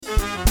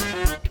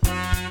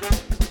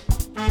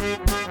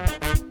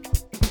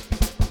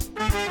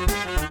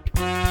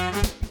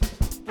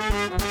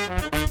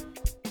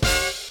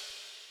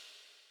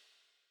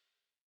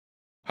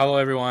Hello,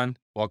 everyone.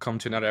 Welcome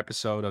to another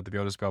episode of the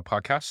Builders Grow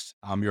podcast.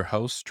 I'm your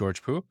host,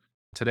 George Poo.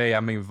 Today,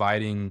 I'm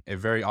inviting a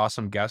very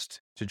awesome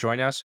guest to join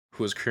us,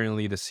 who is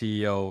currently the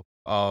CEO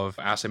of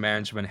asset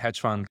management hedge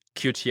fund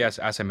QTS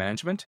Asset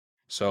Management.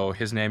 So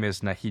his name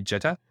is Nahid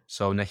Jetha.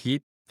 So Nahid,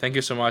 thank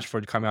you so much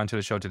for coming on to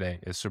the show today.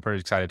 It's super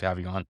excited to have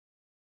you on.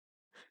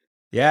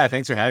 Yeah,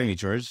 thanks for having me,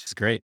 George. It's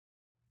great.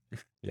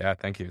 Yeah,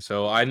 thank you.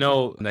 So I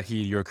know,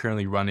 Nahid, you're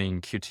currently running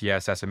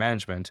QTS Asset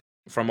Management.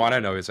 From what I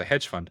know, it's a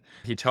hedge fund.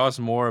 Can you tell us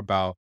more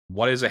about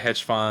what is a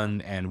hedge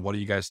fund and what do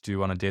you guys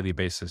do on a daily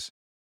basis?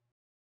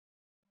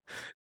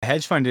 A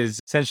hedge fund is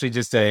essentially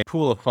just a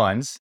pool of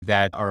funds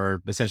that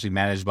are essentially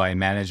managed by a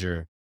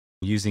manager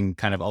using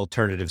kind of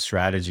alternative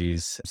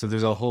strategies. So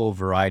there's a whole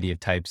variety of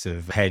types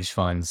of hedge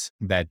funds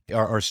that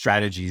are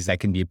strategies that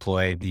can be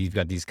employed. You've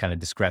got these kind of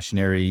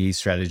discretionary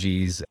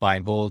strategies, buy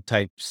and hold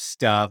type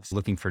stuff,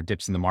 looking for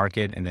dips in the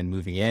market and then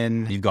moving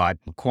in. You've got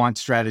quant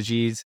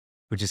strategies,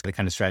 which is the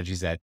kind of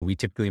strategies that we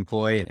typically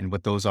employ. And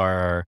what those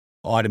are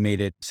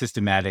automated,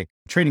 systematic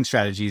trading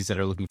strategies that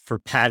are looking for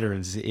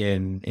patterns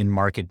in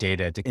market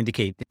data to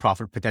indicate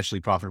potentially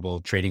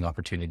profitable trading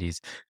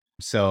opportunities.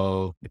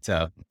 So it's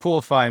a pool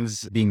of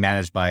funds being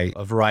managed by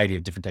a variety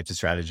of different types of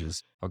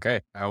strategies.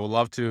 Okay, I would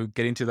love to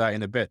get into that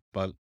in a bit.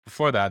 But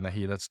before that,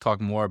 Nahi, let's talk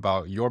more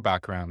about your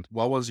background.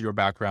 What was your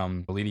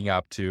background leading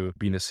up to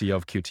being the CEO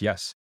of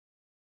QTS?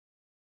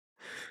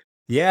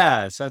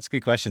 Yeah, so that's a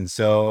good question.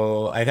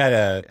 So I've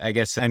had I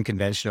guess,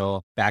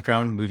 unconventional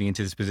background moving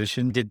into this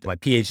position. Did my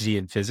PhD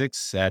in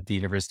physics at the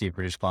University of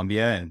British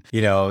Columbia. And,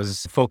 I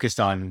was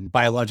focused on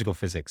biological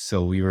physics.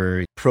 So we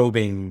were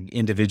probing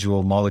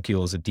individual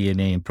molecules of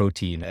DNA and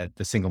protein at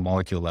the single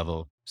molecule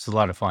level. It's a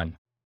lot of fun.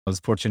 I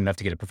was fortunate enough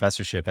to get a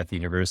professorship at the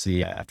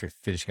university after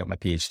finishing up my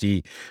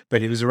PhD.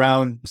 But it was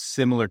around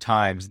similar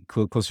times,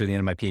 closer to the end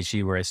of my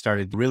PhD, where I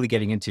started really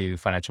getting into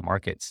financial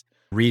markets,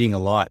 reading a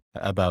lot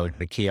about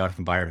the chaotic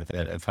environment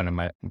that a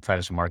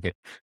financial market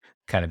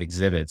kind of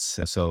exhibits.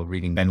 So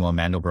reading Benoit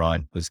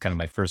Mandelbrot was kind of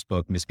my first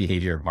book,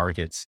 Misbehavior of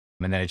Markets.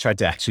 And then I tried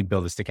to actually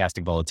build a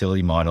stochastic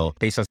volatility model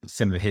based on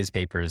some of his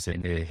papers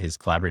and his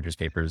collaborators'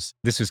 papers.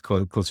 This was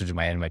closer to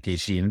my end of my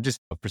PhD, and I'm just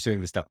pursuing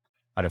this stuff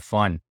out of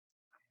fun.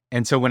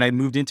 And so when I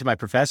moved into my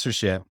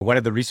professorship, one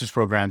of the research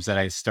programs that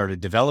I started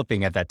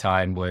developing at that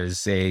time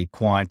was a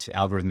quant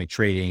algorithmic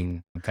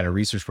trading kind of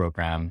research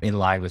program in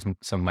line with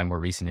some of my more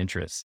recent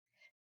interests.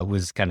 I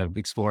was kind of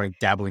exploring,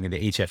 dabbling in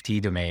the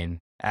HFT domain.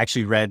 I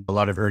actually read a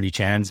lot of Ernie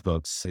Chan's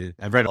books.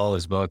 I've read all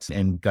his books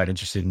and got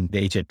interested in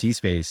the HFT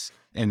space.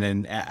 And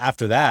then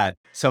after that,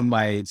 some of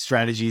my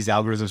strategies,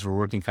 algorithms were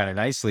working kind of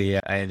nicely.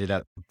 I ended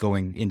up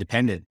going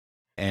independent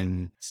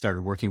and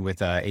started working with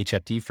a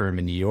HFT firm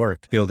in New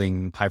York,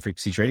 building high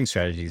frequency trading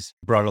strategies.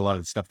 Brought a lot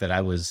of the stuff that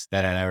I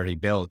already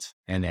built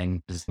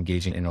and was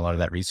engaging in a lot of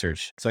that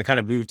research. So I kind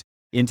of moved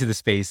into the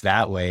space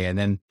that way. And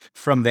then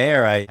from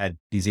there, I had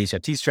these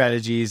HFT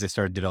strategies. I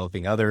started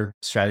developing other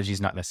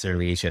strategies, not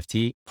necessarily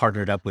HFT,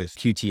 partnered up with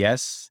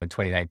QTS in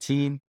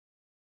 2019.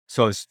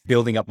 So I was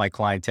building up my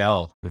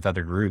clientele with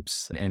other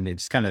groups, and it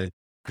just kind of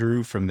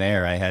grew from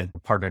there. I had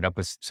partnered up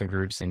with some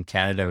groups in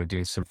Canada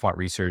doing some quant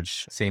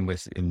research, same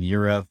with in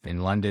Europe,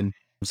 in London.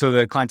 So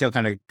the clientele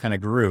kind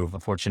of grew,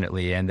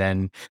 unfortunately. And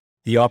then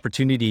the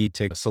opportunity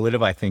to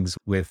solidify things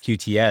with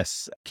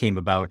QTS came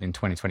about in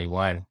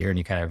 2021.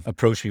 Ernie kind of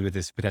approached me with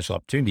this potential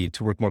opportunity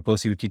to work more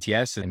closely with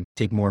QTS and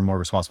take more and more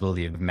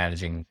responsibility of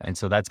managing. And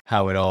so that's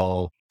how it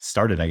all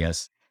started, I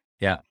guess.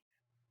 Yeah.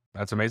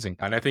 That's amazing.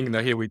 And I think,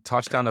 Nahi, we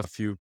touched on a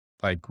few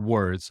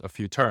words, a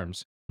few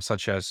terms,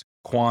 such as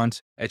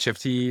quant,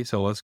 HFT.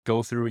 So let's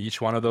go through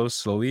each one of those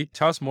slowly.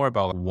 Tell us more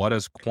about what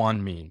does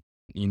quant mean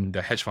in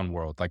the hedge fund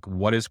world? Like,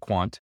 what is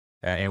quant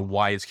and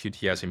why is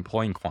QTS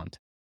employing quant?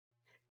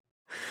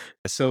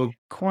 So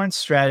quant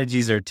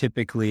strategies are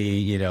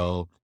typically,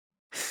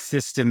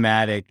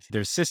 systematic.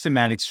 There's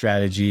systematic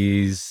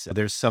strategies.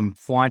 There's some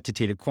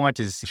quantitative. Quant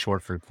is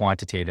short for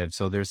quantitative.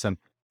 So there's some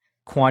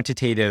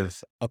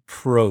quantitative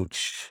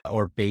approach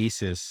or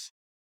basis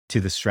to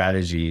the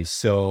strategy.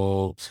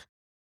 So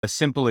a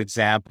simple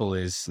example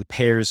is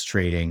pairs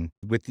trading.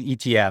 With the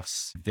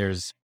ETFs,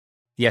 there's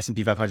the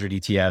S&P 500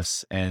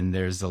 ETFs and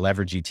there's the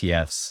leverage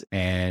ETFs,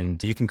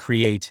 and you can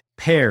create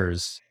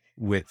pairs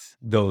with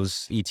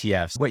those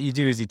ETFs. What you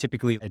do is you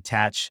typically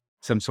attach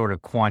some sort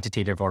of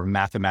quantitative or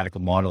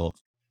mathematical model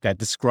that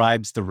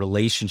describes the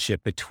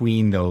relationship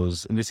between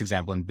those, in this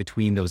example, and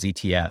between those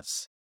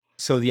ETFs.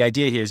 So the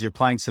idea here is you're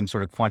applying some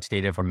sort of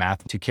quantitative or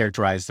math to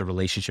characterize the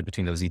relationship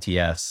between those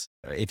ETFs.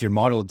 If your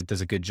model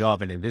does a good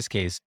job, and in this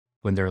case,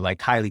 when they're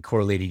like highly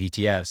correlated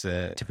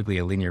ETFs, typically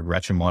a linear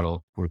regression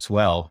model works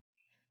well.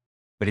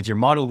 But if your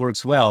model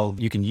works well,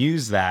 you can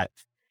use that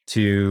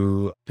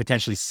to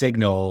potentially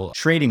signal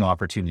trading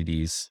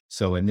opportunities.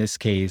 So in this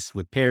case,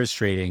 with pairs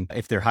trading,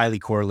 if they're highly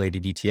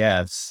correlated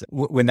ETFs,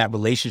 when that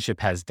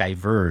relationship has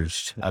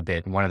diverged a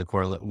bit, one of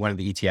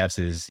the ETFs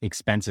is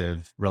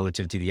expensive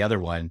relative to the other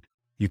one,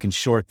 you can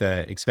short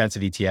the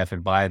expensive ETF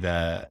and buy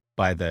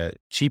the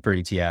cheaper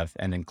ETF,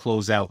 and then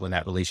close out when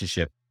that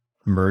relationship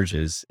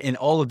merges. And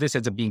all of this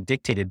ends up being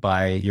dictated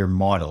by your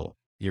model.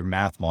 your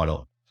math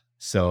model.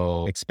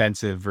 So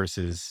expensive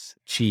versus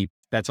cheap,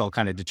 that's all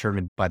kind of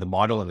determined by the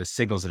model and the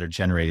signals that are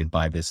generated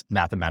by this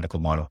mathematical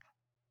model.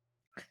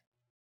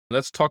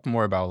 Let's talk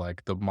more about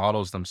like the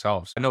models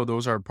themselves. I know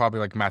those are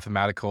probably like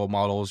mathematical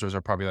models. Those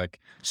are probably like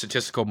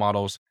statistical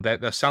models.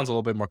 That sounds a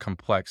little bit more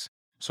complex.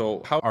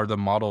 So how are the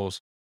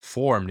models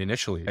formed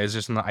initially? Is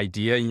this an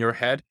idea in your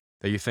head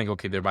that you think,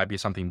 okay, there might be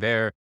something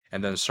there,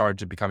 and then start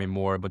to becoming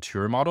more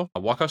mature model?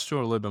 Walk us through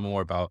a little bit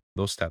more about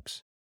those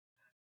steps.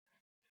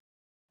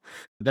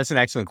 That's an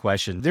excellent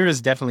question. There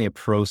is definitely a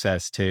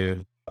process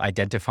to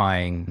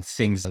identifying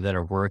things that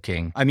are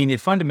working. I mean,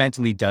 it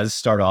fundamentally does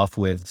start off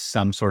with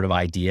some sort of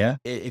idea.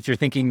 If you're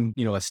thinking,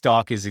 a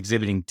stock is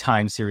exhibiting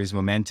time series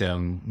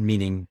momentum,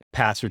 meaning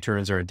past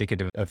returns are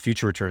indicative of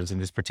future returns in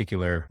this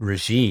particular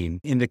regime.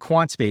 In the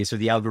quant space or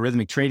the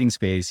algorithmic trading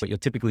space, what you'll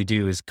typically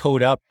do is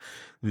code up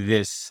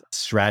this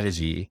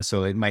strategy.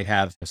 So it might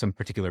have some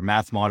particular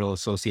math model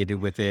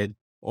associated with it,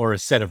 or a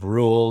set of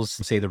rules.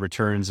 Say the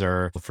returns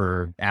are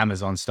for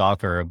Amazon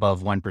stock are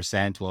above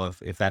 1%. Well,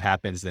 if that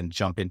happens, then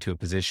jump into a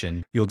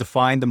position. You'll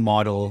define the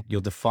model.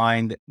 You'll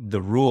define the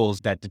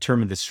rules that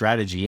determine the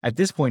strategy. At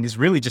this point, it's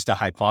really just a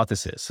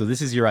hypothesis. So this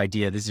is your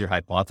idea. This is your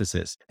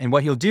hypothesis. And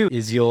what you'll do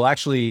is you'll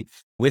actually,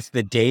 with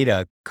the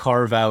data,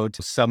 carve out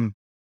some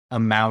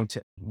amount,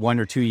 1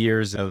 or 2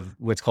 years of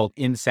what's called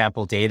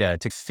in-sample data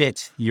to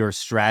fit your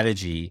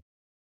strategy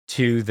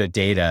to the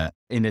data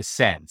in a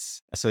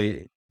sense. So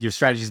your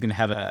strategy is going to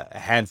have a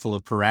handful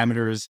of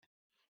parameters,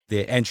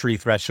 the entry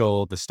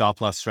threshold, the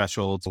stop loss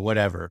thresholds,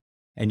 whatever.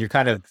 And you're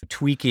kind of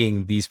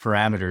tweaking these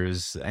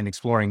parameters and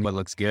exploring what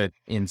looks good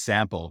in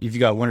sample. If you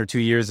got 1 or 2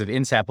 years of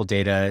in sample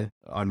data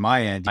on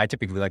my end, I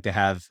typically like to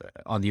have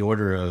on the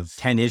order of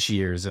 10-ish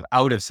years of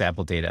out of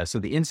sample data. So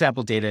the in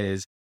sample data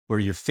is where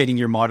you're fitting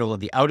your model,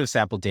 and the out of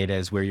sample data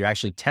is where you're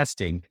actually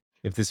testing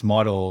if this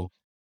model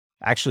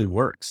actually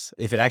works,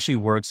 if it actually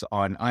works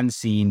on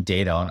unseen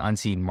data, on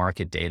unseen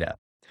market data.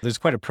 There's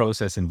quite a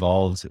process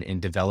involved in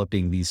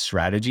developing these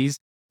strategies.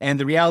 And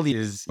the reality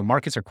is the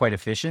markets are quite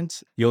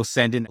efficient. You'll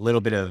send in a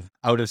little bit of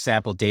out of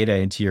sample data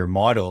into your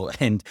model.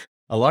 And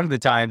a lot of the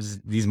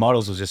times these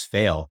models will just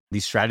fail.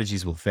 These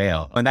strategies will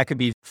fail. And that could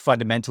be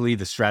fundamentally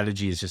the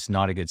strategy is just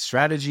not a good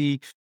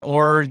strategy,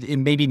 or it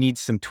maybe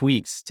needs some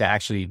tweaks to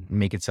actually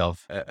make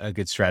itself a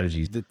good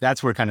strategy.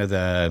 That's where kind of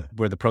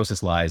where the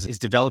process lies, is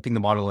developing the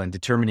model and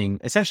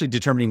essentially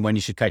determining when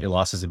you should cut your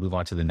losses and move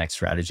on to the next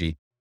strategy.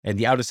 And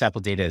the out of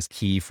sample data is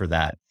key for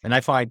that. And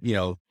I find,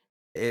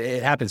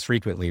 it happens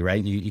frequently,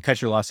 right? You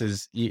cut your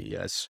losses,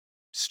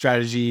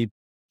 strategy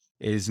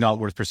is not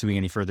worth pursuing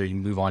any further. You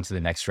move on to the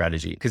next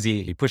strategy because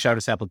you push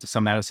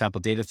some out of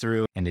sample data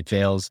through and it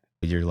fails.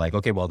 You're like,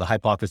 okay, well, the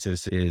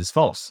hypothesis is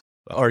false.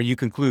 Or you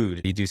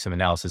do some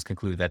analysis,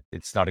 conclude that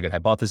it's not a good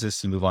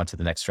hypothesis, and move on to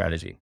the next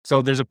strategy.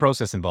 So there's a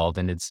process involved,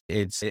 and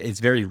it's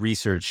very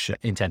research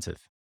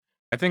intensive.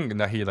 I think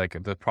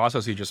that the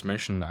process you just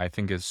mentioned, I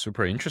think is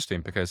super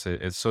interesting because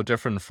it's so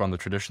different from the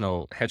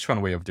traditional hedge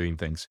fund way of doing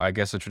things. I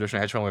guess the traditional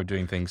hedge fund way of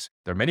doing things,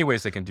 there are many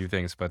ways they can do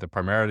things, but the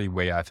primarily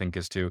way I think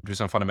is to do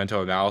some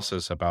fundamental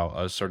analysis about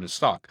a certain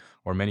stock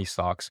or many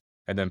stocks,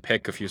 and then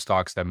pick a few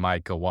stocks that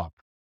might go up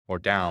or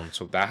down.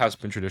 So that has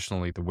been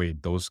traditionally the way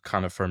those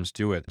kind of firms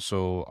do it.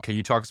 So can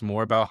you talk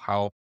more about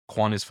how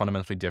Quant is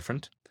fundamentally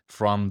different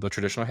from the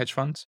traditional hedge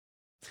funds?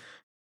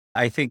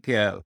 I think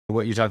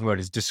what you're talking about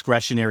is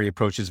discretionary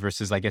approaches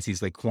versus, I guess,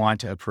 these like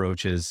quant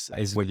approaches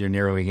is what you're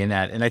narrowing in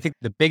at. And I think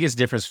the biggest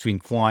difference between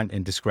quant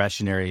and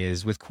discretionary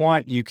is with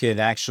quant, you can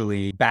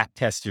actually back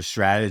test your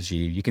strategy.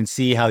 You can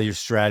see how your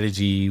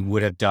strategy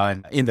would have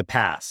done in the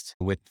past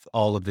with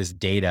all of this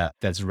data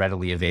that's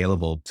readily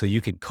available. So you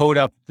can code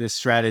up this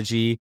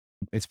strategy.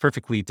 It's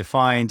perfectly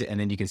defined. And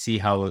then you can see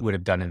how it would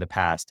have done in the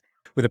past.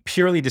 With a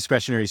purely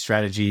discretionary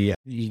strategy,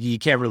 you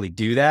can't really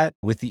do that.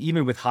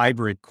 Even with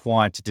hybrid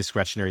quant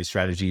discretionary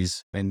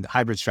strategies, and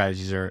hybrid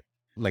strategies are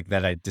like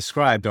that I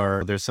described,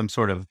 there's some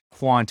sort of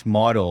quant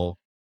model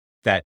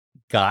that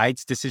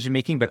guides decision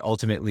making, but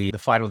ultimately the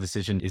final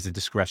decision is a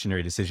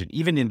discretionary decision.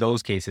 Even in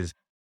those cases,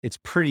 it's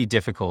pretty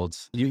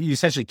difficult. You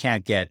essentially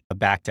can't get a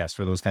back test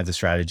for those kinds of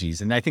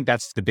strategies. And I think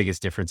that's the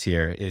biggest difference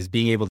here, is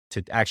being able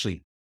to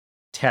actually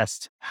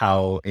test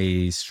how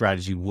a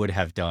strategy would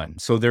have done.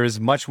 So there is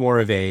much more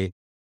of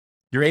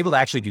you're able to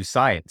actually do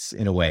science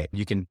in a way.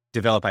 You can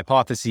develop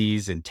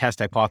hypotheses and test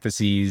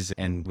hypotheses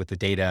and with the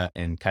data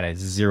and kind of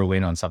zero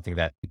in on something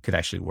that could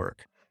actually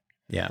work.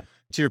 Yeah.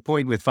 To your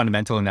point with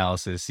fundamental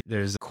analysis,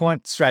 there's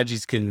quant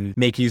strategies can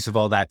make use of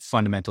all that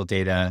fundamental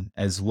data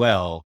as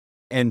well.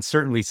 And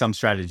certainly some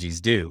strategies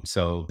do.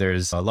 So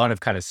there's a lot of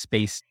kind of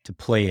space to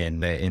play in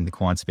the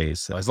quant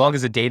space. So as long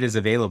as the data is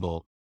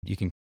available, you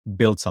can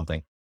build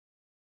something.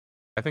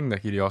 I think that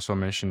he also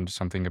mentioned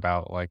something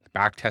about like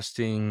back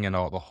testing and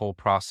all the whole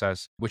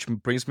process, which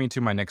brings me to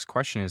my next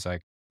question is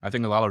like, I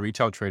think a lot of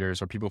retail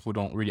traders or people who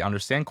don't really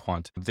understand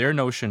quant, their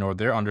notion or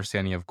their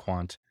understanding of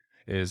quant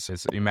is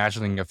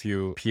imagining a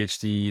few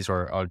PhDs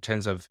or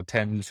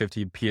 10,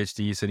 50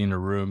 PhDs sitting in a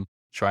room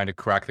trying to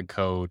crack the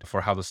code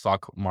for how the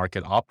stock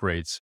market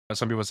operates. And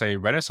some people say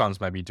Renaissance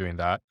might be doing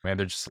that, and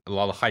there's just a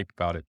lot of hype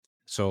about it.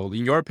 So,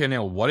 in your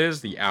opinion, what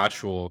is the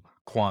actual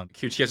quant?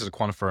 QTS is a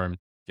quant firm,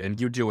 and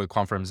you deal with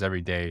quant firms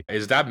every day.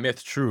 Is that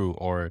myth true,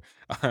 or,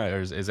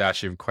 is it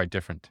actually quite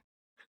different?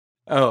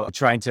 Oh,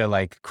 trying to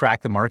like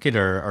crack the market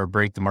or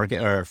break the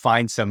market or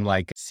find some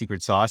like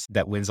secret sauce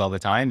that wins all the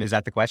time. Is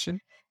that the question?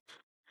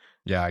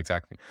 Yeah,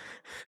 exactly.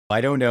 I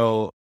don't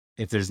know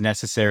if there's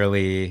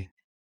necessarily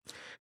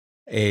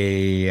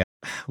a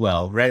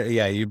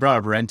yeah, you brought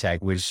up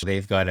Rentec, which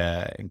they've got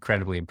a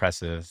incredibly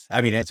impressive.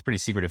 I mean, it's a pretty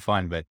secretive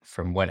fund, but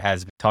from what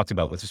has been talked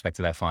about with respect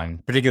to that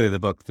fund, particularly the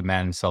book "The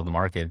Man Who Sold the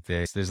Market,"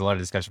 there's a lot of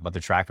discussion about the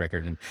track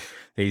record, and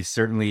they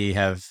certainly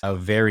have a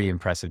very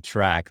impressive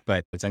track.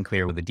 But it's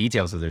unclear with the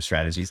details of their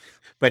strategies.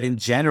 But in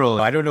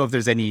general, I don't know if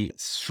there's any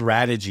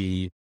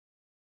strategy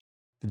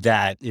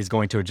that is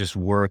going to just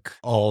work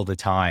all the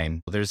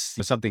time. There's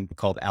something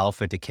called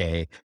alpha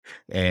decay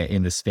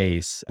in the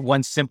space.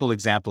 One simple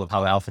example of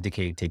how alpha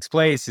decay takes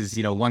place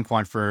is, one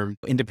quant firm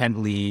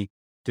independently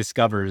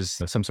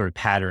discovers some sort of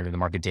pattern in the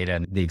market data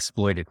and they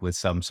exploit it with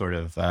some sort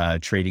of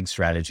trading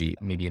strategy,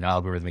 maybe an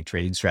algorithmic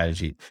trading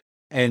strategy.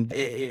 And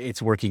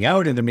it's working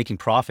out and they're making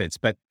profits.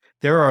 But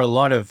there are a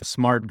lot of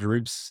smart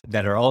groups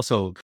that are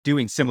also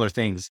doing similar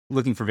things,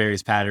 looking for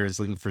various patterns,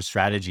 looking for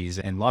strategies,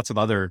 and lots of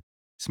other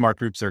smart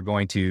groups are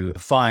going to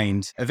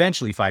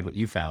eventually find what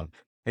you found.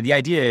 And the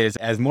idea is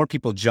as more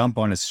people jump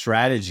on a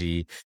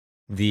strategy,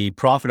 the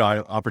profit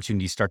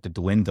opportunities start to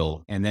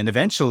dwindle. And then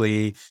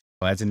eventually,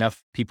 as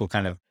enough people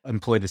kind of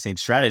employ the same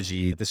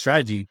strategy, the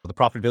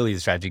profitability of the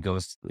strategy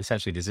goes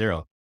essentially to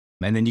zero.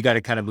 And then you got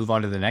to kind of move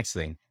on to the next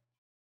thing.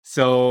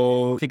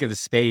 So think of the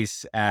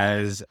space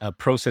as a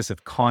process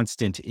of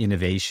constant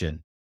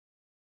innovation.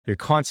 You're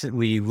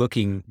constantly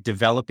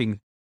developing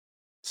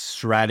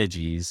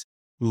strategies,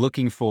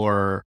 looking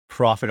for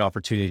profit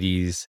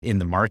opportunities in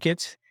the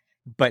market,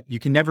 but you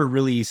can never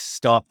really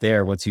stop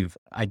there once you've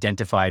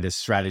identified a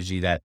strategy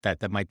that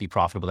might be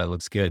profitable, that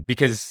looks good,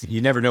 because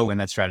you never know when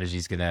that strategy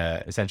is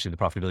essentially the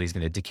profitability is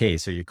going to decay.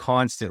 So you're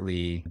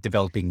constantly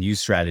developing new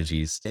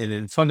strategies. And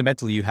then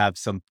fundamentally, you have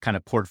some kind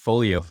of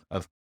portfolio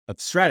of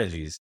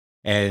strategies.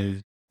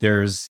 And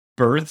there's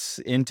births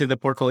into the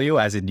portfolio,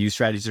 as in new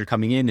strategies are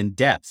coming in, and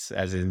deaths,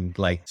 as in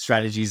like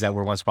strategies that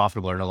were once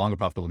profitable are no longer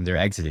profitable and they're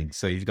exiting.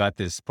 So you've got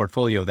this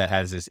portfolio that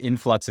has this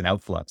influx and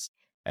outflux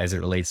as it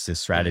relates to Mhm.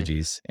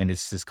 strategies. And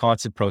it's this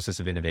constant process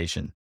of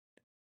innovation.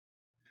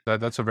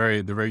 That's the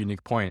very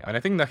unique point. And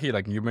I think that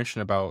like you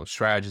mentioned about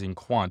strategy in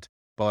quant,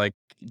 but like,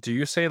 do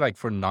you say like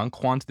for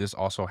non-quant, this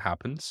also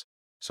happens?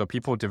 So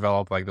people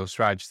develop like those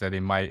strategies that they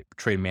might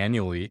trade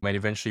manually, but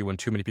eventually when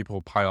too many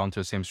people pile onto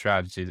the same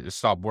strategy, it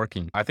stop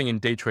working. I think in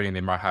day trading, they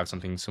might have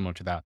something similar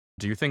to that.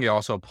 Do you think it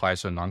also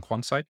applies to the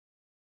non-quant side?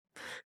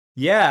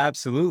 Yeah,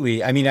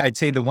 absolutely. I mean, I'd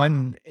say the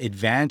one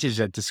advantage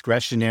that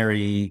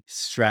discretionary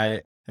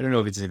I don't know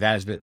if it's an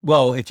advantage, but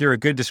well, if you're a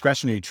good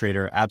discretionary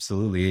trader,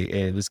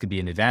 absolutely, this could be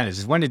an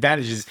advantage. One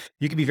advantage is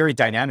you can be very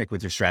dynamic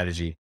with your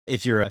strategy.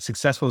 If you're a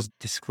successful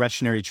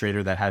discretionary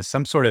trader that has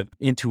some sort of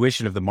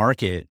intuition of the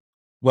market,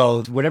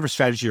 well, whatever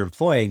strategy you're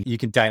employing, you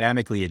can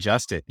dynamically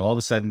adjust it. All of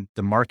a sudden,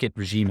 the market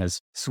regime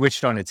has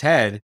switched on its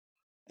head.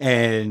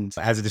 And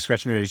as a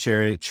discretionary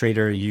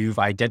trader, you've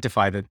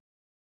identified that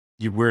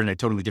we're in a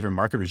totally different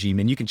market regime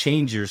and you can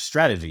change your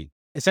strategy.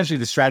 Essentially,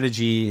 the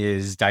strategy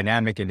is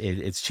dynamic and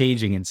it's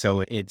changing. And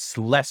so it's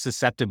less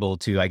susceptible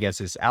to, I guess,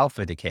 this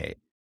alpha decay.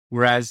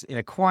 Whereas in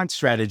a quant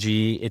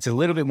strategy, it's a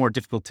little bit more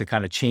difficult to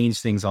kind of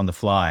change things on the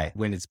fly.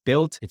 When it's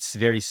built, it's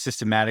very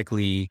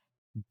systematically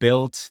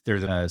built.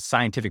 There's a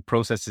scientific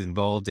process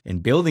involved in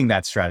building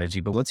that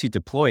strategy. But once you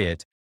deploy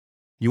it,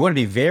 you want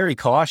to be very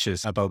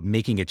cautious about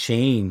making a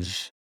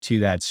change to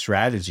that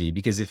strategy,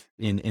 because if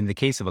in the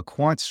case of a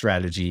quant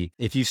strategy,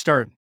 if you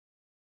start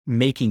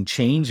making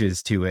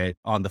changes to it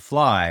on the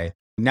fly,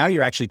 now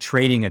you're actually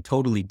trading a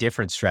totally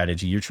different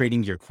strategy. You're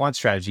trading your quant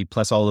strategy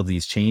plus all of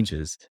these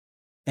changes.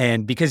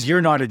 And because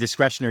you're not a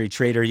discretionary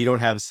trader, you don't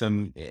have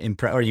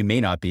or you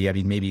may not be. I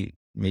mean,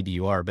 maybe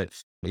you are, but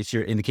if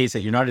you're in the case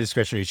that you're not a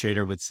discretionary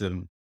trader with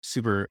some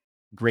super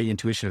great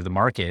intuition of the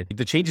market,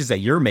 the changes that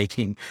you're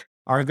making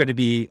aren't going to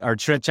be, or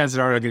chances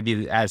aren't going to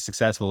be as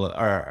successful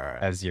or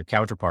as your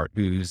counterpart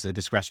who's a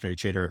discretionary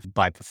trader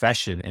by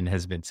profession and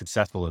has been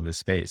successful in this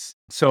space.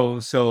 So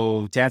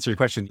to answer your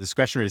question, the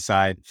discretionary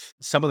side,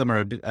 some of them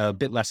are a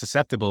bit less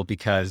susceptible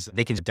because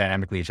they can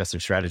dynamically adjust their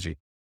strategy.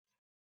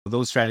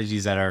 Those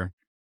strategies that are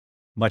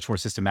much more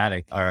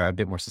systematic are a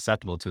bit more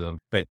susceptible to them.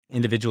 But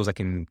individuals that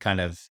can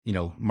kind of,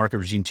 market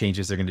regime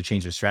changes, they're going to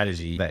change their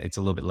strategy, but it's a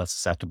little bit less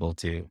susceptible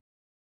to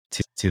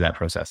that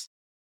process.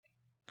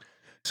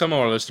 Some of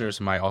our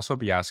listeners might also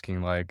be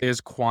asking, like,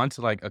 is quant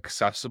like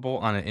accessible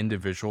on an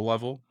individual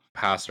level?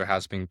 Past there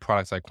has been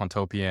products like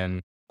Quantopian,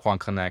 Quant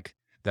Connect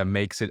that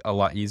makes it a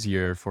lot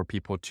easier for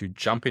people to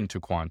jump into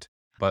quant.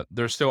 But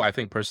there's still, I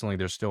think personally,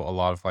 there's still a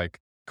lot of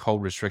like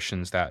code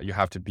restrictions that you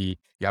have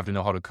to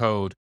know how to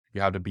code.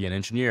 you have to be an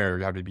engineer,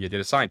 you have to be a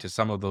data scientist.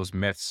 Some of those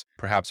myths,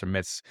 perhaps are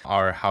myths,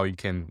 are how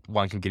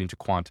one can get into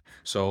quant.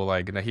 So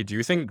like, Nahi, do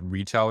you think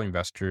retail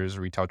investors,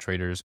 retail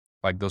traders,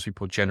 like those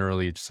people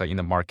generally just like in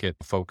the market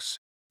folks,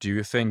 do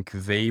you think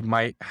they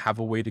might have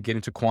a way to get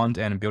into quant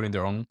and building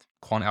their own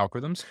quant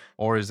algorithms?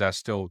 Or is that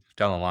still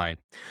down the line?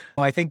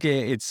 Well, I think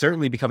it's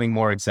certainly becoming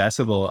more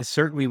accessible,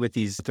 certainly with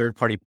these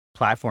third-party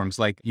platforms,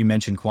 like you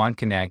mentioned, Quant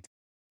Connect.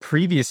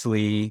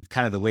 Previously,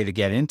 kind of the way to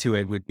get into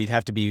it would you'd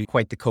have to be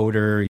quite the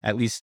coder, at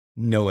least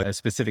know a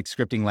specific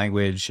scripting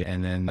language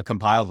and then a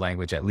compiled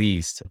language at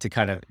least to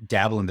kind of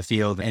dabble in the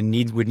field and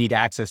would need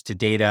access to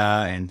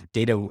data. And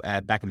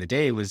data back in the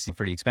day was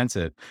pretty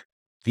expensive.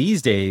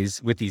 These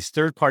days, with these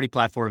third-party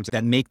platforms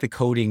that make the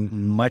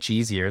coding much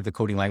easier, the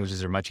coding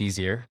languages are much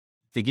easier.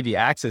 They give you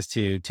access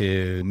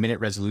to minute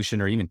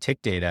resolution or even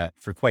tick data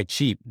for quite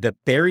cheap. The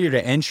barrier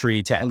to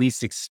entry to at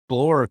least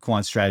explore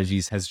quant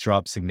strategies has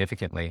dropped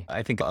significantly.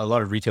 I think a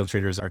lot of retail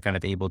traders are kind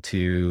of able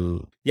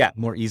to,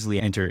 more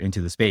easily enter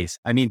into the space.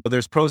 I mean,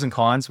 there's pros and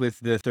cons with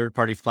the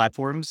third-party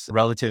platforms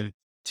relative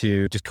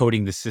to just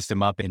coding the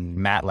system up in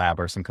MATLAB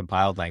or some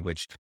compiled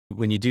language.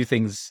 When you do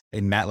things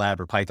in MATLAB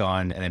or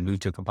Python and then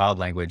move to a compiled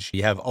language,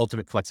 you have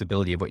ultimate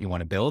flexibility of what you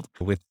want to build.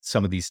 With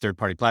some of these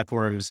third-party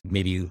platforms,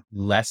 maybe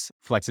less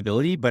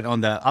flexibility. But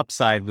on the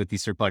upside with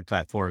these third-party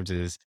platforms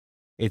is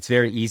it's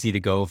very easy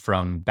to go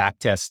from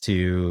backtest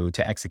to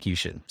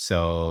execution.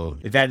 So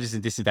advantages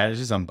and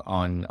disadvantages on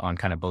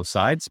kind of both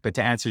sides. But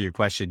to answer your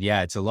question,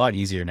 it's a lot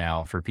easier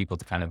now for people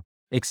to kind of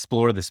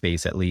explore the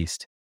space at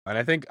least. And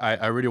I think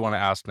I really want to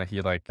ask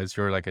Nahi, like, is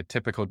your like a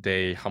typical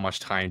day, how much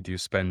time do you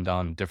spend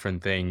on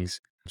different things?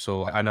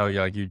 So I know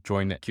you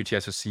joined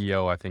QTS as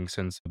CEO, I think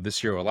since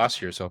this year or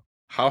last year. So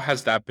how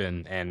has that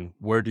been? And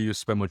where do you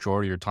spend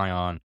majority of your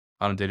time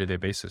on a day-to-day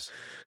basis?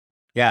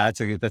 Yeah, that's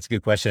a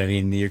good question. I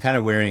mean, you're kind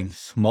of wearing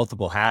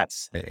multiple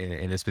hats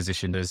in this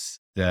position. There's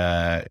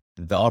the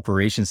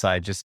operation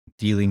side, just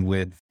dealing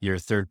with your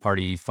third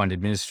party fund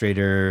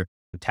administrator,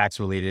 tax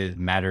related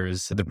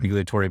matters, the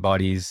regulatory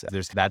bodies.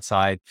 There's that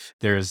side.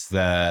 There's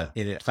the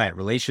client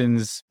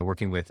relations,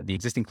 working with the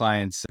existing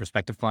clients,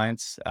 prospective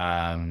clients.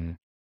 And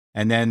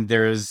then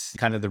there's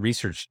kind of the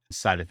research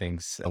side of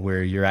things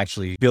where you're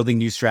actually building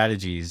new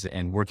strategies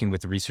and working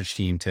with the research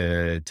team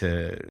to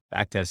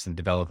backtest and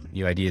develop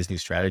new ideas, new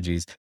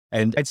strategies.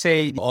 And I'd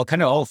say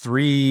all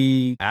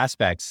three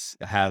aspects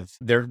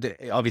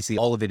obviously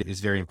all of it is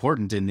very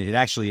important, and it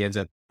actually ends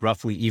up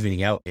roughly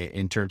evening out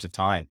in terms of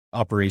time.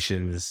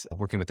 Operations,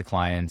 working with the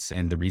clients,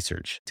 and the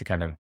research to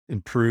kind of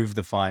improve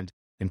the fund,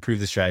 improve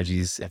the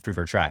strategies, improve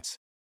our tracks.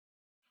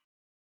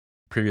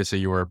 Previously,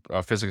 you were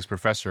a physics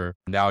professor.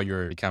 Now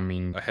you're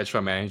becoming a hedge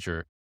fund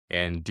manager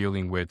and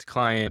dealing with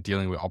client,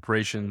 dealing with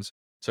operations.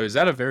 So is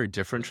that a very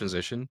different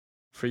transition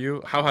for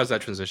you? How has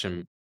that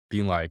transition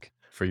been like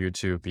for you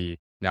to be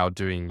now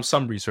doing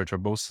some research or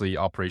mostly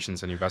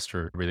operations and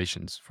investor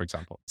relations, for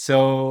example?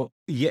 So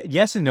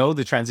yes and no,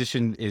 the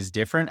transition is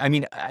different. I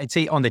mean, I'd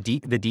say on the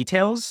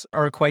details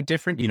are quite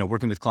different,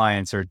 working with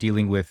clients or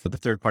dealing with the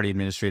third party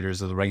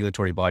administrators or the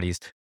regulatory bodies.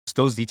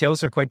 Those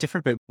details are quite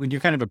different. But when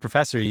you're kind of a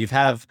professor, you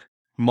have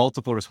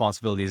multiple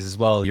responsibilities as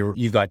well.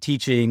 You've got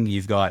teaching,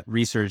 you've got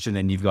research, and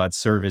then you've got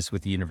service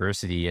with the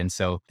university. And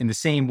so in the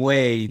same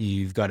way,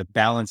 you've got to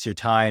balance your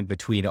time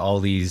between all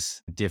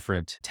these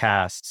different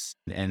tasks.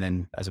 And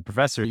then as a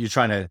professor, you're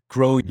trying to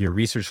grow your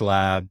research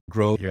lab,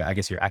 grow your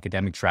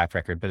academic track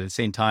record. But at the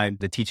same time,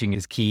 the teaching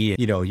is key.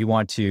 You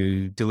want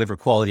to deliver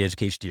quality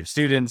education to your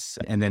students.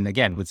 And then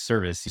again, with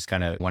service, you just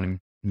kind of want to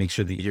make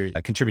sure that you're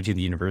contributing to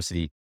the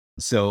university.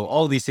 So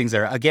all these things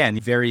are, again,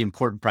 very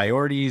important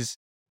priorities.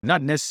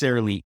 Not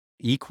necessarily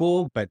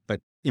equal, but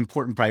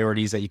important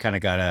priorities that you kind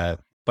of got to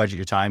budget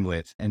your time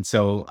with. And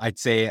so I'd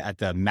say at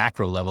the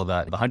macro level,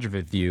 the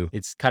 100th view,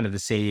 it's kind of the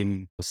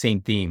same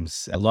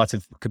themes, lots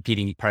of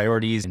competing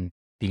priorities and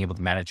being able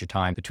to manage your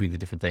time between the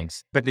different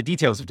things. But the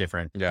details are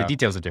different. Yeah. The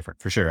details are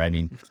different for sure. I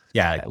mean,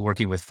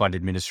 working with fund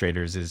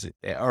administrators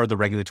or the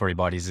regulatory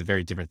bodies is a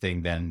very different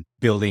thing than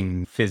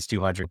building Phys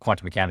 200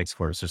 quantum mechanics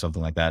course or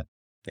something like that.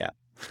 Yeah.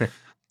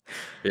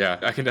 Yeah,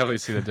 I can definitely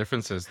see the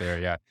differences there.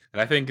 Yeah.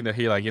 And I think in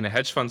the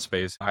hedge fund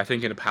space, I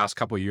think in the past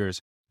couple of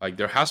years, like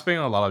there has been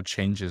a lot of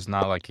changes,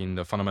 not like in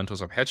the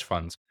fundamentals of hedge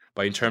funds,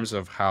 but in terms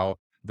of how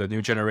the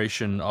new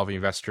generation of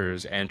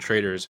investors and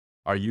traders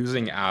are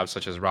using apps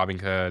such as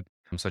Robinhood,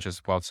 such as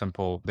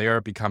Wealthsimple. They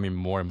are becoming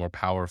more and more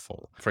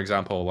powerful. For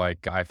example,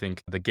 like I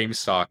think the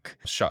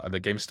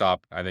GameStop,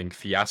 I think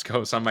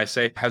fiasco, some might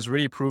say, has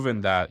really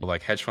proven that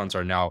like hedge funds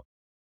are now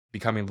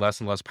becoming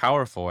less and less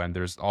powerful. And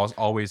there's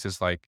always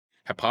this like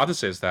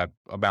hypothesis that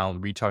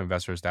about retail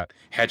investors that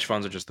hedge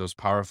funds are just those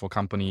powerful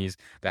companies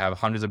that have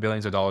hundreds of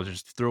billions of dollars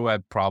just throw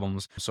at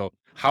problems. So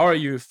how are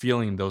you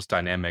feeling those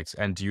dynamics?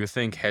 And do you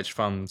think hedge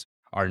funds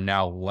are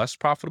now less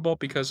profitable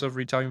because of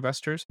retail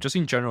investors? Just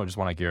in general, just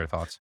want to get your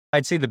thoughts.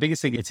 I'd say the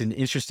biggest thing, it's an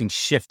interesting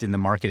shift in the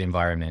market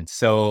environment.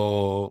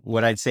 So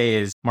what I'd say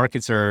is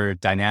markets are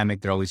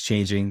dynamic. They're always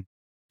changing,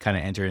 kind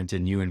of enter into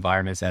new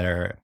environments that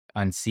are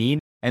unseen.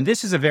 And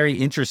this is a very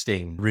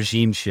interesting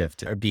regime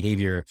shift or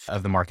behavior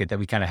of the market that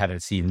we kind of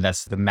haven't seen.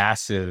 That's the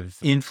massive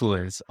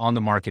influence on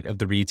the market of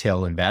the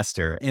retail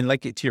investor. And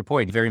like to your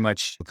point, very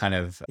much kind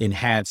of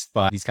enhanced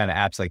by these kind of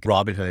apps like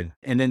Robinhood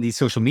and then these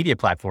social media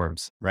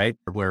platforms, right?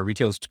 Where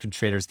retail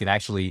traders can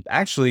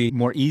actually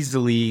more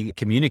easily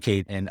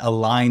communicate and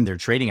align their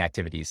trading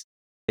activities.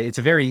 It's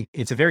a very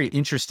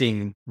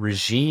interesting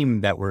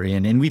regime that we're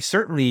in. And we've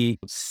certainly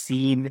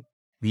seen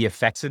the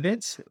effects of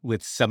it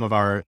with some of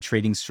our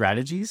trading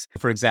strategies.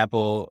 For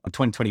example, in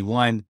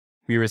 2021,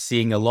 we were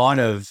seeing a lot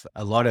of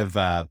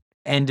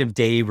end of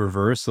day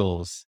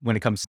reversals when it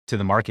comes to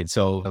the market.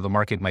 So the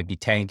market might be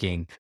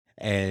tanking,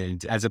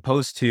 and as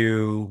opposed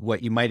to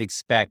what you might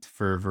expect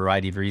for a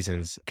variety of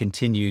reasons,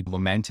 continued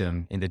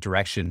momentum in the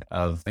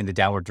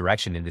downward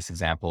direction in this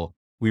example,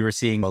 we were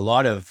seeing a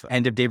lot of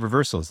end of day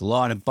reversals, a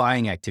lot of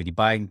buying activity,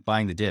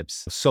 buying the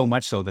dips, so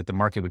much so that the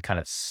market would kind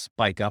of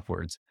spike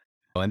upwards.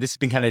 And this has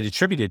been kind of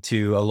attributed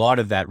to a lot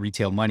of that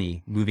retail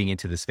money moving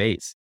into the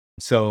space.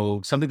 So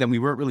something that we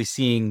weren't really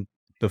seeing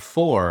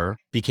before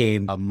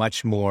became a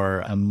much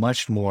more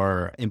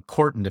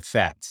important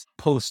effect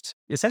post,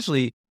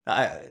 essentially,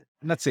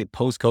 not say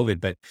post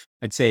COVID, but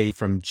I'd say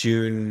from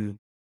June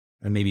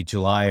or maybe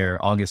July or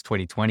August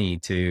 2020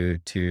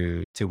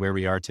 to where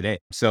we are today.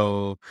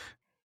 So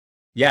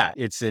yeah,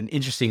 it's an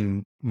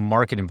interesting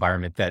market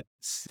environment that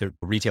the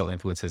retail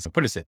influences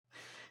put us in.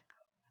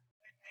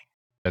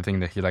 I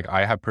think that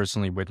I have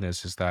personally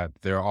witnessed is that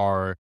there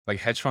are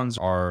hedge funds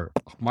are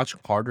much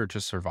harder to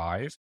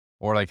survive,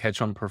 or hedge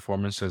fund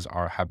performances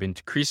have been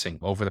decreasing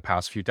over the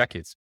past few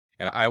decades.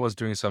 And I was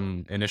doing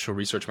some initial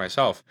research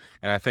myself,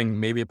 and I think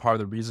maybe a part of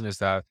the reason is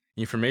that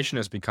information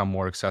has become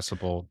more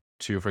accessible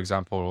to, for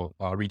example,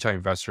 retail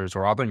investors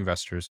or other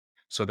investors,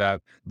 so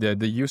that there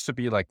used to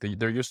be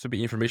there used to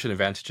be information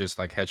advantages,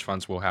 like hedge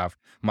funds will have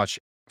much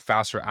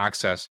faster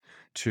access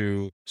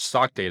to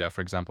stock data,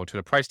 for example, to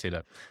the price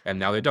data. And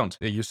now they don't.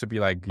 It used to be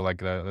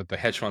the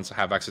hedge funds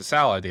have access to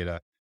satellite data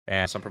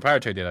and some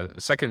proprietary data,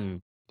 second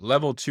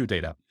level two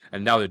data,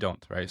 and now they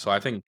don't, right? So I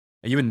think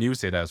even news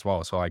data as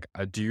well. So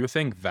do you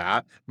think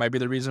that might be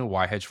the reason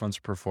why hedge funds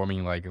are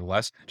performing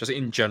less, just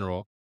in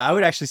general? I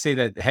would actually say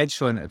that hedge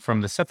fund,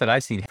 from the stuff that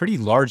I've seen, pretty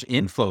large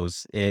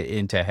inflows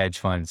into hedge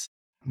funds.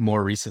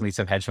 More recently,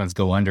 some hedge funds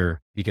go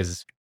under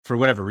because for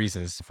whatever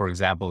reasons, for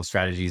example,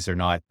 strategies are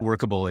not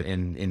workable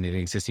in an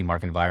existing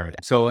market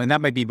environment. So, and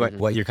that might be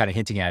what you're kind of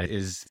hinting at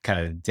is kind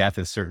of death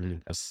of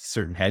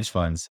certain hedge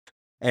funds.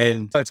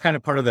 And so it's kind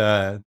of part of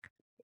the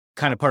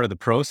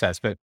process.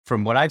 But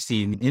from what I've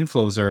seen,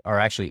 inflows are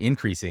actually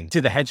increasing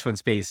to the hedge fund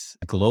space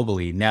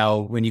globally. Now,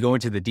 when you go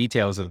into the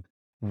details of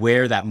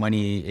where that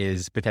money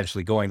is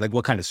potentially going, like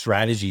what kind of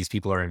strategies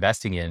people are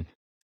investing in,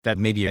 that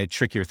may be a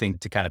trickier thing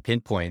to kind of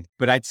pinpoint.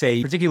 But I'd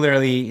say,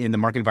 particularly in the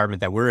market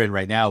environment that we're in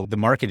right now, the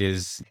market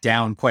is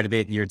down quite a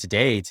bit year to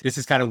date. This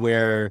is kind of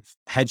where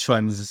hedge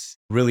funds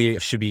really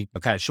should be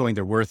kind of showing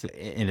their worth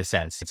in a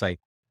sense. It's like,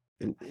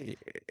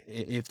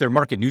 if they're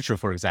market neutral,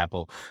 for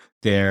example,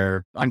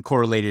 they're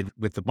uncorrelated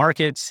with the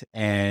market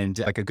and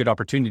like a good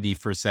opportunity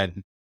for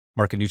said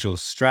market neutral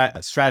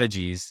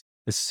strategies,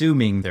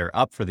 assuming they're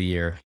up for the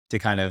year, to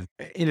kind of,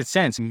 in a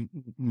sense,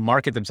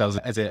 market themselves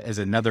as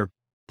another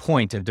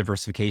point of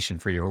diversification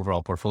for your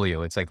overall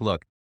portfolio. It's like,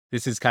 look,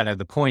 this is kind of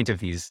the point of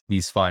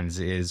these funds,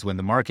 is when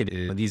the market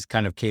is these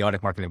kind of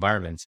chaotic market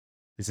environments,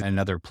 this is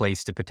another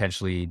place to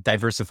potentially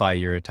diversify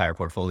your entire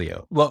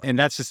portfolio. Well, and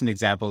that's just an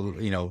example,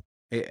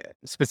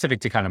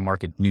 specific to kind of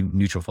market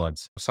neutral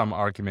funds. Some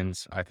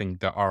arguments I think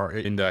that are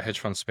in the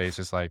hedge fund space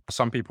is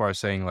some people are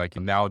saying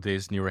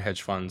nowadays newer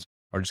hedge funds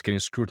are just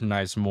getting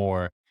scrutinized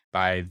more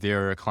by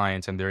their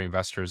clients and their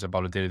investors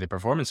about the day-to-day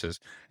performances.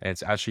 And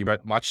it's actually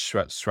much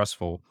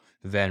stressful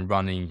than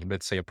running,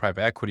 let's say, a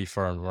private equity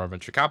firm or a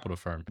venture capital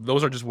firm.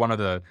 Those are just one of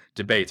the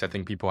debates I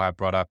think people have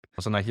brought up.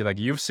 So now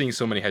you've seen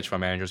so many hedge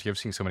fund managers, you've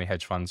seen so many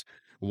hedge funds.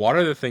 What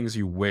are the things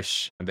you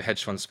wish the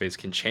hedge fund space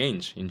can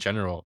change in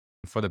general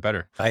for the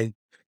better? I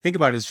think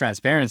about it as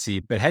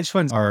transparency, but hedge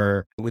funds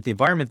are, with the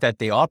environment that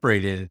they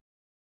operate in,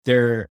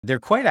 they're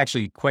quite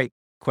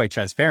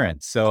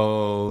transparent.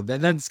 So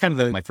that's kind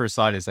of my first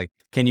thought is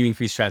can you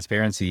increase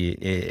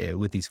transparency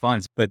with these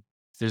funds? But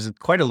there's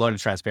quite a lot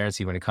of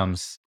transparency when it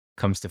comes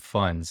to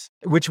funds,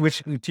 which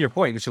to your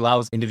point, which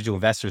allows individual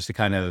investors to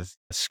kind of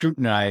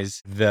scrutinize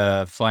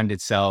the fund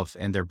itself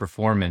and their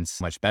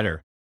performance much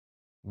better.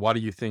 What do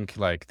you think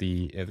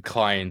the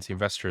clients,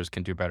 investors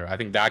can do better? I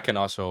think that can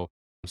also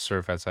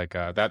serve as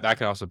that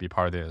can also be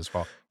part of it as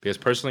well. Because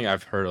personally,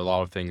 I've heard a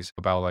lot of things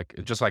about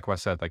just like what I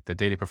said, the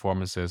daily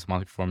performances,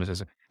 monthly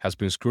performances has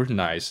been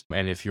scrutinized.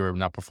 And if you're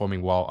not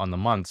performing well on the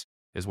month,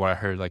 is what I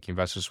heard,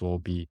 investors will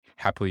be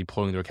happily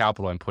pulling their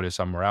capital and put it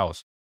somewhere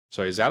else.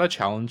 So is that a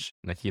challenge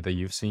that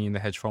you've seen in the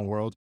hedge fund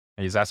world?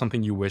 And is that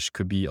something you wish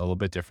could be a little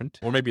bit different?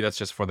 Or maybe that's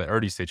just for the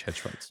early stage hedge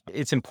funds.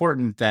 It's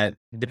important that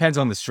it depends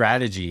on the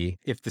strategy.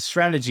 If the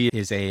strategy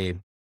is a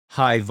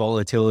high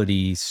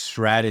volatility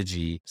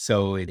strategy.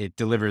 So it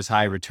delivers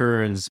high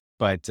returns,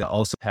 but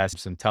also has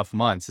some tough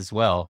months as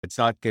well. It's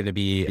not going to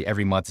be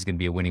every month is going to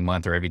be a winning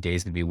month or every day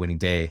is going to be a winning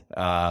day.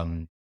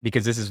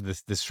 Because this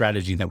is the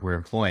strategy that we're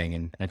employing.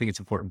 And I think it's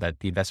important that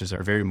the investors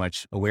are very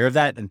much aware of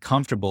that and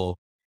comfortable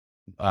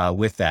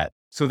with that.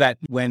 So that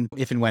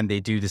if and when they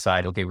do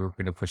decide, okay, we're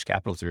going to push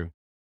capital through,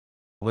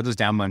 when those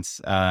down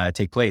months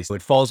take place,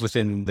 it falls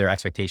within their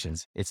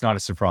expectations. It's not a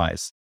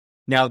surprise.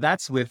 Now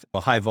that's with a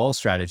high vol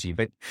strategy,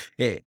 but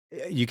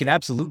you can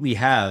absolutely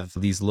have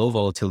these low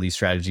volatility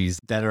strategies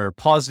that are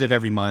positive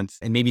every month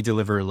and maybe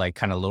deliver like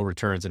kind of low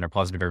returns and are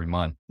positive every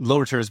month. Low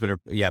returns, but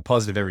are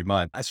positive every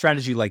month. A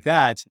strategy like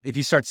that, if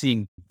you start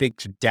seeing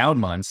big down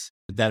months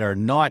that are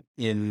not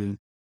in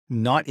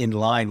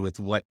line with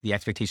what the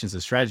expectations of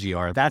the strategy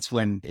are, that's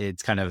when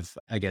it's kind of,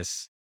 I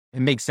guess, it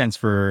makes sense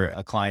for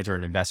a client or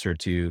an investor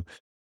to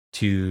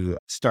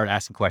start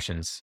asking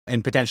questions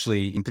and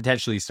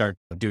potentially start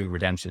doing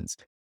redemptions.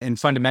 And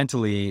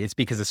fundamentally, it's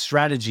because the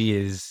strategy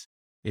is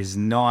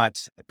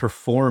not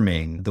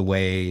performing the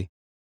way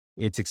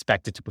it's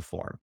expected to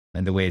perform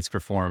and the way it's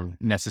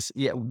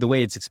the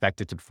way it's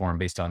expected to perform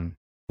based on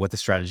what the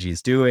strategy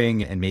is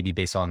doing and maybe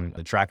based on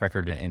the track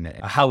record and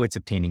how it's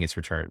obtaining its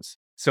returns.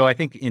 So I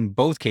think in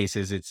both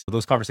cases, it's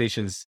those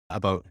conversations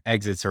about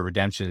exits or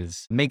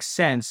redemptions make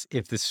sense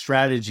if the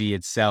strategy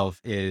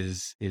itself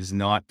is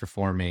not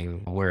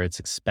performing where it's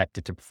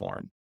expected to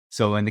perform.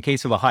 So in the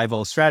case of a high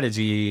vol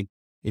strategy,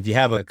 if you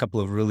have a couple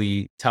of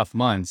really tough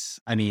months,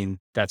 I mean,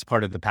 that's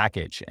part of the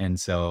package. And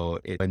so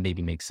it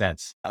maybe makes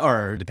sense,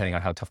 or depending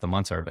on how tough the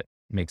months are, but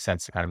it makes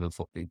sense to kind of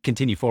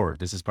continue forward.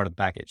 This is part of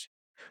the package.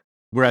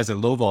 Whereas a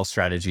low vol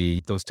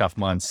strategy, those tough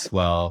months,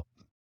 well,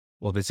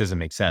 this doesn't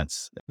make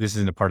sense. This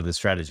isn't a part of the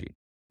strategy.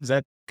 Does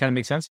that kind of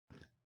make sense?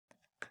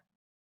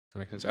 That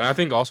makes sense. And I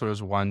think also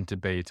there's one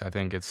debate. I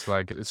think it's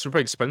like, it's super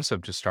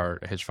expensive to start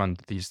a hedge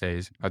fund these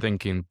days. I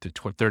think in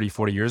 30,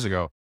 40 years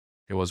ago,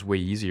 it was way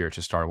easier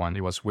to start one.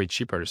 It was way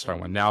cheaper to start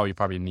one. Now you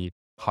probably need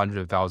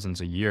hundreds of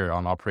thousands a year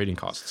on operating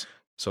costs.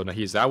 So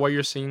is that what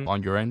you're seeing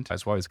on your end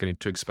as well? It's getting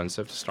too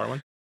expensive to start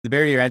one? The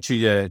barrier entry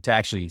to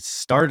actually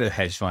start a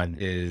hedge fund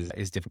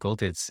is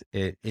difficult. It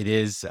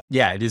is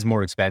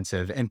more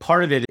expensive. And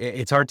part of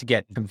it's hard to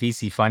get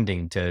VC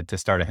funding to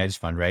start a hedge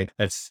fund, right?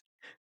 That's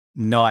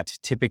not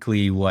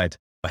typically what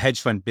a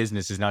hedge fund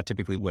business is not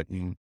typically what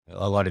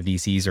a lot of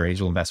VCs or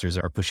angel investors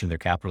are pushing their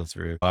capital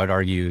through. I would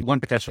argue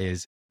one potential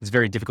is it's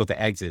very difficult to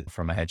exit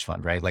from a hedge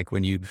fund, right? Like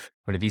when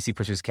a VC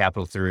pushes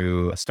capital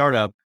through a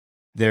startup,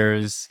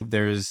 they're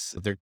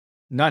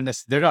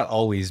not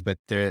always, but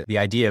the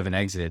idea of an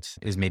exit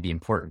is maybe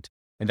important.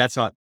 And that's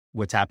not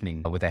what's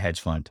happening with a hedge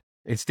fund.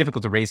 It's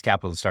difficult to raise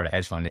capital to start a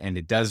hedge fund, and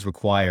it does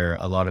require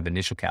a lot of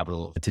initial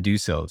capital to do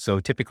so.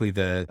 So typically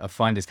a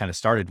fund is kind of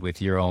started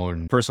with your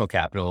own personal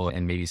capital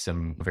and maybe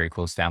some very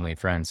close family and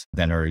friends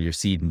that are your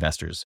seed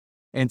investors.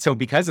 And so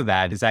because of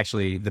that, it's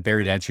actually the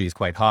barrier to entry is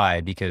quite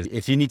high, because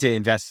if you need to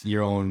invest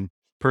your own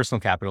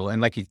personal capital,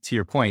 and like to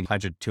your point,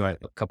 a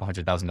couple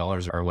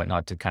 $100,000 or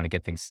whatnot to kind of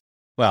get things,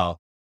 well,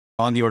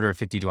 on the order of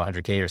 50 to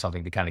 100K or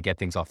something to kind of get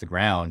things off the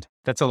ground.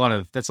 That's a lot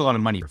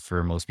of money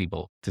for most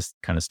people to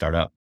kind of start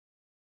up.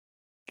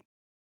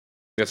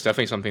 That's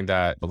definitely something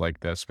that like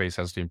the space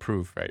has to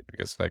improve, right?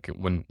 Because like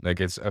when like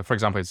it's for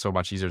example, it's so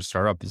much easier to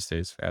start up these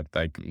days at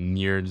like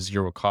near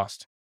zero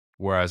cost,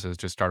 whereas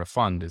to start a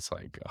fund, it's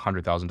like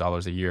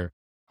 $100,000 a year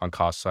on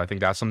cost. So I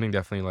think that's something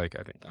definitely like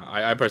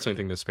I personally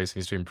think the space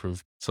needs to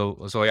improve. So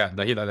yeah,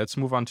 let's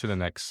move on to the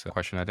next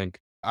question. I think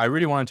I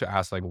really wanted to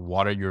ask like,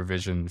 what are your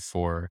vision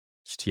for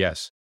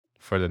QTS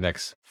for the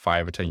next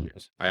 5 or 10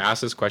 years? I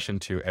ask this question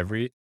to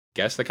every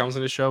guest that comes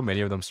on the show,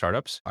 many of them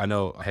startups. I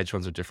know hedge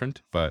funds are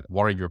different, but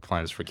what are your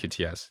plans for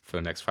QTS for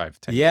the next 5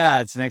 to 10 years? Yeah,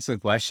 it's an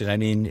excellent question. I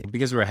mean,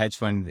 because we're a hedge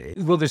fund,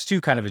 well, there's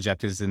two kind of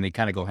objectives and they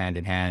kind of go hand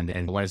in hand.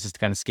 And one is just to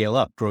kind of scale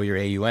up, grow your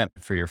AUM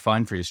for your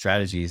fund, for your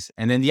strategies.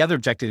 And then the other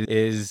objective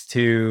is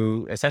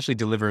to essentially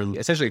deliver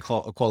a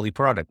quality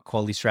product,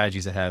 quality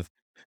strategies that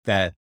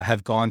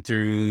have gone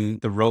through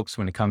the ropes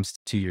when it comes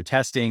to your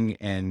testing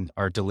and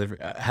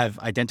have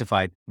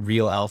identified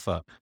real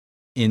alpha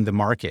in the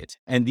market.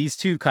 And these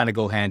two kind of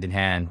go hand in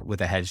hand with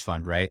a hedge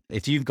fund, right?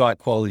 If you've got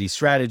quality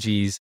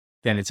strategies,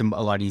 then it's a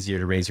lot easier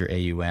to raise your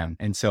AUM.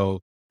 And so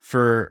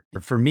for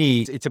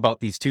me, it's about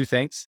these two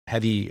things: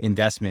 heavy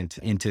investment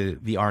into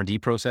the R&D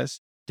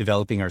process,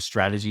 developing our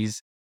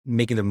strategies,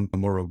 making them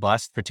more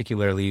robust,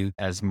 particularly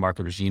as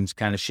market regimes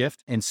kind of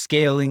shift, and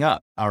scaling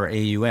up our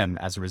AUM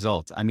as a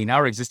result. I mean,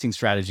 our existing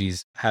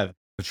strategies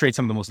trade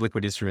some of the most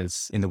liquid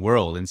instruments in the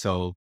world. And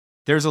so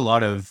there's a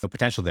lot of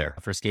potential there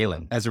for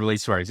scaling. As it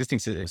relates to our existing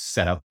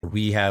setup,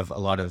 we have a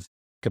lot of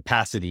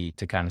capacity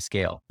to kind of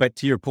scale. But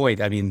to your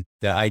point, I mean,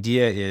 the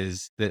idea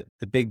is that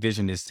the big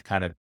vision is to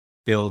kind of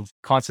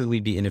constantly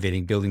be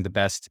innovating, building the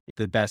best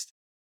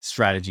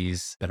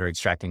strategies that are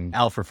extracting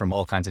alpha from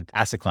all kinds of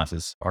asset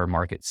classes or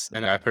markets.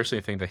 And I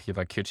personally think that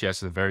QTS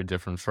is a very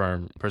different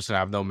firm.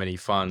 Personally, I've known many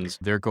funds.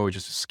 Their goal is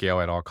just to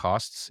scale at all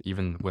costs,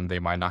 even when they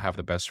might not have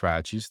the best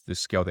strategies. To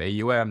scale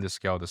the AUM, to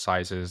scale the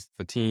sizes,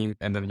 the team,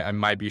 and then it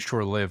might be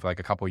short-lived, like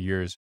a couple of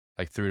years,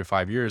 like 3 to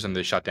 5 years, and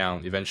they shut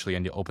down eventually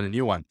and they open a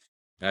new one.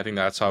 And I think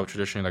that's how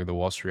traditionally like the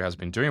Wall Street has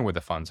been doing with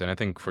the funds. And I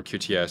think for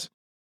QTS,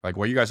 like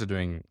what you guys are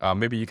doing,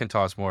 maybe you can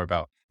tell us more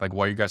about like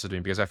what you guys are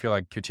doing, because I feel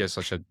like QTS is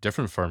such a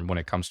different firm when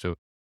it comes to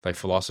like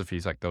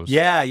philosophies like those.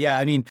 Yeah.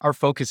 I mean, our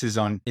focus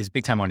is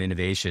big time on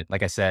innovation.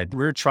 Like I said,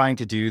 we're trying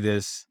to do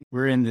this.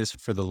 We're in this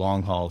for the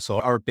long haul. So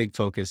our big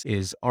focus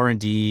is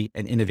R&D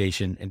and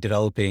innovation and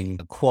developing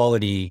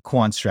quality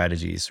quant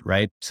strategies,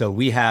 right? So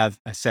we have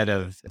a set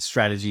of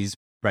strategies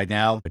right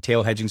now, a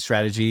tail hedging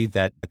strategy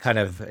that kind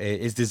of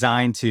is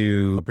designed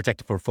to protect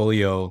the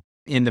portfolio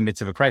in the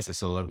midst of a crisis.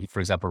 So for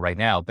example, right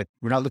now, but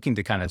we're not looking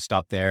to kind of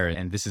stop there.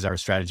 And this is our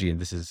strategy. And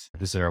this is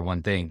our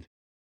one thing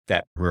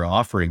that we're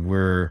offering.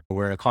 We're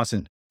in a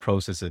constant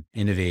process of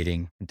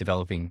innovating and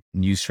developing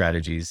new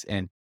strategies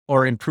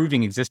or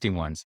improving existing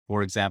ones.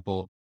 For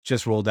example,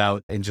 just rolled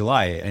out in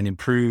July, an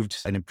improved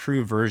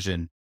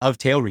version of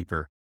Tail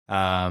Reaper.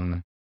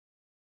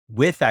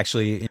 With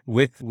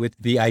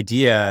the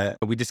idea,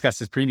 we discussed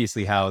this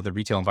previously, how the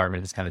retail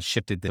environment has kind of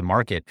shifted the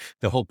market.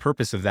 The whole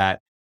purpose of that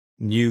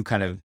new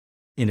kind of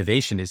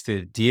innovation is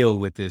to deal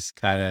with this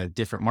kind of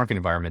different market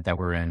environment that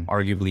we're in,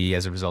 arguably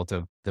as a result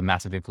of the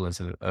massive influence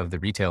of the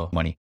retail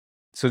money.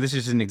 So this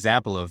is an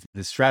example of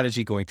the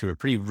strategy going through a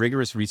pretty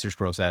rigorous research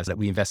process that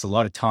we invest a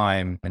lot of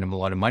time and a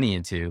lot of money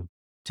into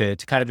to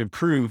kind of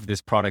improve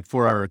this product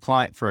for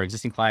our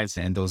existing clients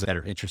and those that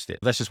are interested.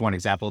 That's just one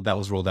example that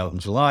was rolled out in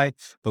July,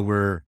 but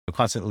we're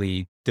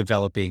constantly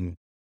developing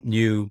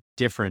new,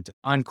 different,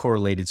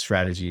 uncorrelated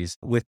strategies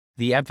with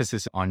the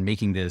emphasis on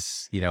making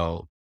this,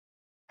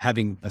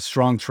 having a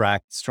strong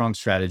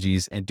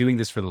strategies and doing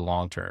this for the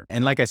long term.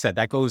 And like I said,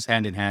 that goes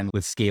hand in hand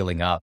with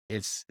scaling up.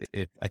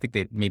 I think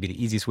that maybe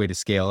the easiest way to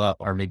scale up,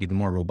 or maybe the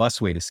more robust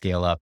way to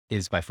scale up,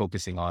 is by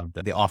focusing on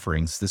the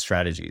offerings, the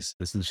strategies,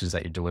 the solutions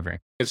that you're delivering.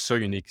 It's so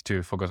unique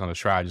to focus on the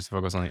strategies,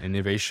 focus on the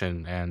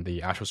innovation and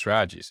the actual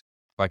strategies.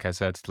 Like I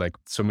said, like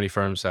so many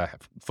firms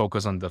that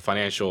focus on the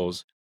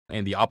financials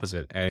and the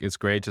opposite. And it's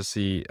great to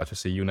see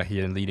you,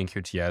 Nahid, leading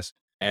QTS.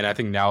 And I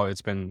think now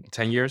it's been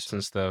 10 years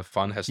since the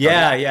fund has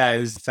started. Yeah. It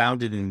was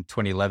founded in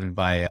 2011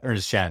 by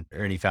Ernest Chan.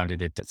 Ernie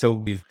founded it. So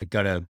we've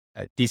got a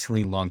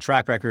decently long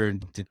track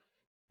record,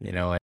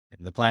 and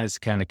the plan is to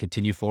kind of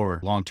continue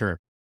forward long term.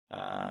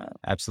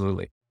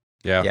 Absolutely.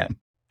 Yeah.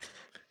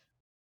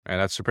 And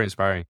that's super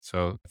inspiring.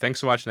 So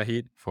thanks so much,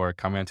 Nahid, for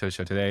coming onto the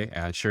show today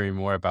and sharing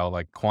more about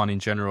like quant in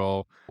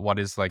general. What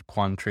is like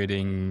quant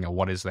trading?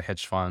 What is the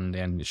hedge fund?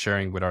 And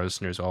sharing with our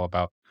listeners all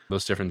about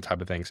those different type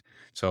of things.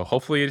 So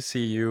hopefully to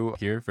see you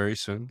here very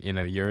soon in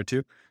a year or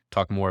two,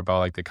 talk more about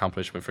like the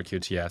accomplishment for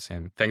QTS.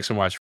 And thanks so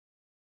much.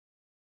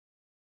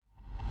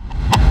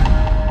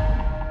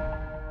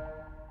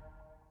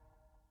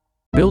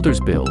 Builders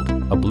Build,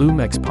 a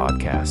BloomX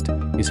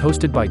podcast, is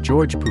hosted by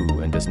George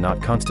Poo and does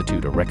not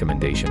constitute a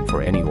recommendation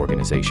for any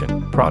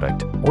organization,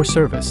 product, or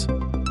service.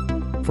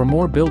 For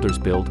more Builders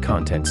Build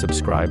content,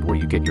 subscribe where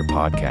you get your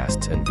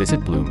podcasts and visit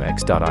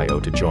bloomx.io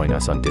to join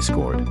us on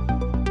Discord.